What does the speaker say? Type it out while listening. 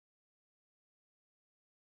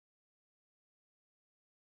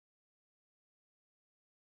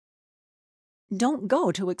Don't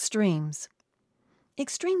go to extremes.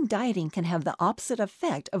 Extreme dieting can have the opposite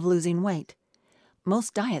effect of losing weight.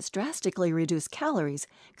 Most diets drastically reduce calories,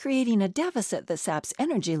 creating a deficit that saps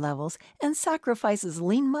energy levels and sacrifices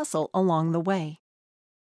lean muscle along the way.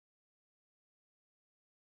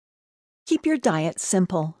 Keep your diet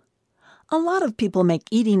simple. A lot of people make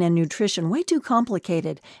eating and nutrition way too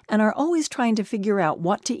complicated and are always trying to figure out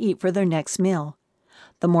what to eat for their next meal.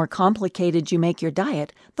 The more complicated you make your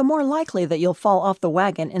diet, the more likely that you'll fall off the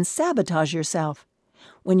wagon and sabotage yourself.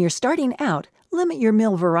 When you're starting out, limit your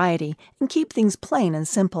meal variety and keep things plain and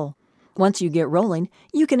simple. Once you get rolling,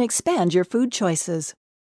 you can expand your food choices.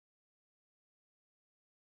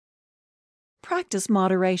 Practice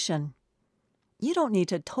moderation. You don't need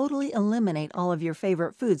to totally eliminate all of your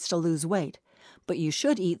favorite foods to lose weight, but you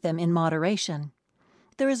should eat them in moderation.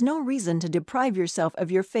 There is no reason to deprive yourself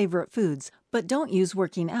of your favorite foods, but don't use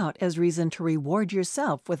working out as reason to reward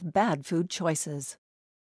yourself with bad food choices.